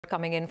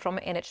Coming in from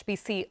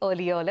NHPC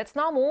earlier. Let's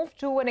now move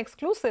to an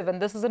exclusive,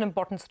 and this is an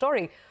important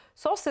story.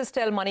 Sources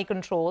tell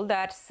Moneycontrol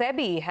that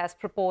SEBI has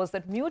proposed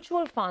that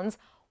mutual funds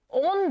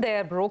own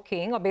their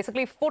broking, or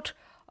basically foot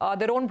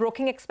their own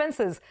broking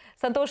expenses.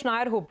 Santosh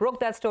Nair, who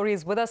broke that story,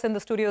 is with us in the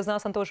studios now.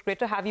 Santosh, great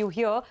to have you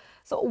here.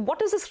 So what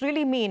does this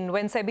really mean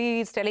when SEBI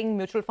is telling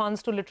mutual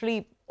funds to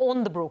literally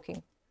own the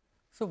broking?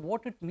 So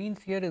what it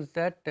means here is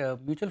that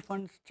mutual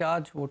funds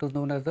charge what is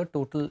known as the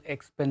total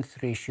expense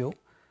ratio.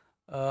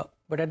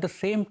 But at the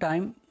same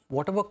time,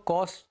 whatever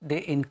costs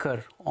they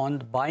incur on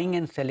the buying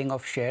and selling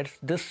of shares,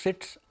 this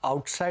sits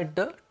outside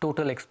the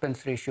total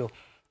expense ratio.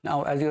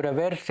 Now, as you're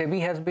aware,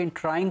 SEBI has been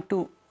trying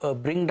to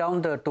bring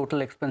down the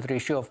total expense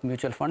ratio of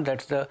mutual funds.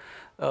 That's the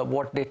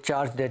what they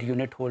charge their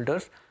unit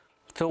holders.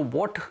 So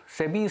what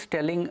SEBI is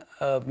telling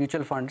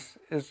mutual funds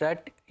is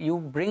that you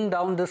bring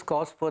down this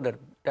cost further.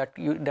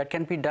 That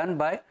can be done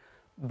by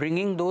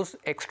bringing those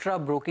extra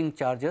broking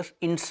charges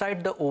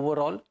inside the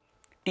overall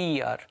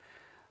TER.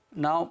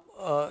 Now,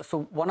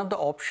 so one of the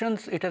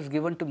options it has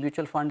given to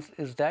mutual funds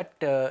is that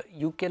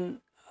you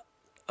can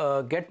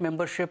get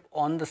membership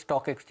on the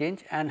stock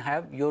exchange and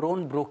have your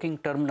own broking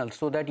terminal,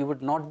 so that you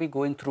would not be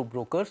going through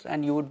brokers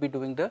and you would be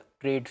doing the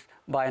trades,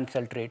 buy and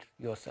sell trades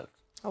yourself.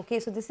 Okay,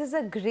 so this is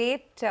a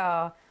great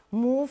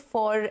move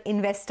for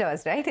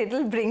investors, right? It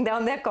will bring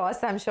down their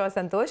costs, I'm sure,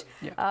 Santosh.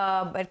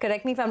 Yeah. But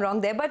correct me if I'm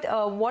wrong there. But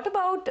what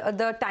about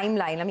the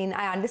timeline? I mean,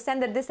 I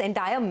understand that this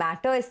entire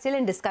matter is still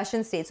in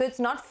discussion stage, so it's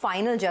not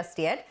final just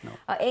yet. No.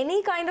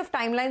 Any kind of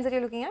timelines that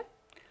you're looking at?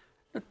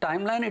 The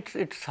timeline,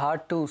 it's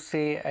hard to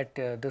say at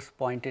this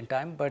point in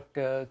time, but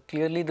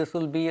clearly this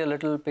will be a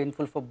little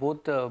painful for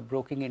both the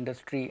broking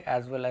industry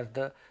as well as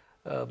the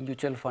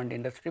mutual fund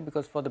industry,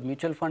 because for the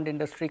mutual fund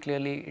industry,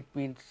 clearly it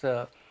means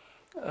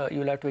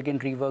you'll have to again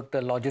rework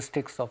the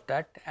logistics of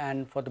that.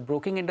 And for the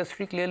broking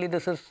industry, clearly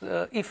this is,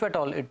 if at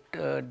all it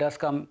does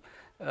come,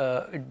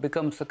 it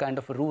becomes a kind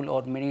of a rule,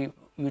 or many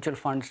mutual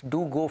funds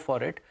do go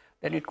for it,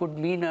 then it could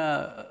mean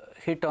a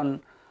hit on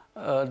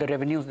the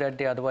revenues that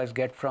they otherwise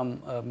get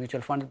from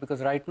mutual funds.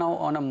 Because right now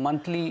on a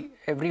monthly,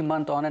 every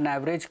month on an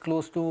average,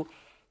 close to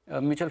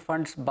mutual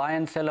funds buy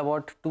and sell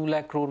about 2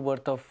 lakh crore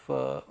worth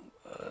of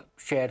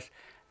shares.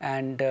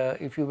 And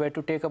if you were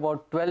to take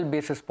about 12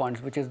 basis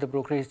points, which is the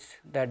brokerage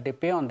that they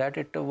pay on that,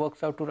 it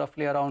works out to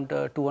roughly around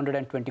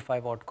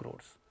 225 odd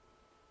crores.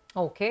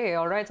 Okay,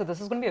 all right. So this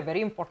is going to be a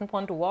very important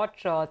one to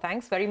watch.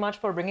 Thanks very much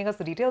for bringing us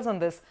the details on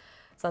this,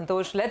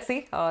 Santosh. Let's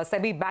see.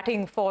 SEBI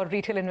batting for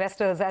retail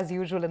investors as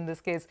usual in this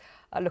case,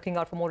 looking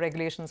out for more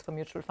regulations for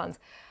mutual funds.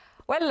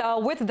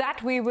 Well, with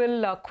that, we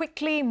will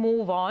quickly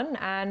move on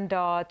and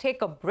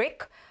take a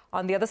break.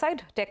 On the other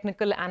side,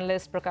 technical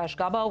analyst Prakash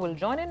Gaba will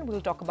join in.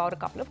 We'll talk about a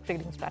couple of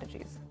trading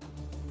strategies.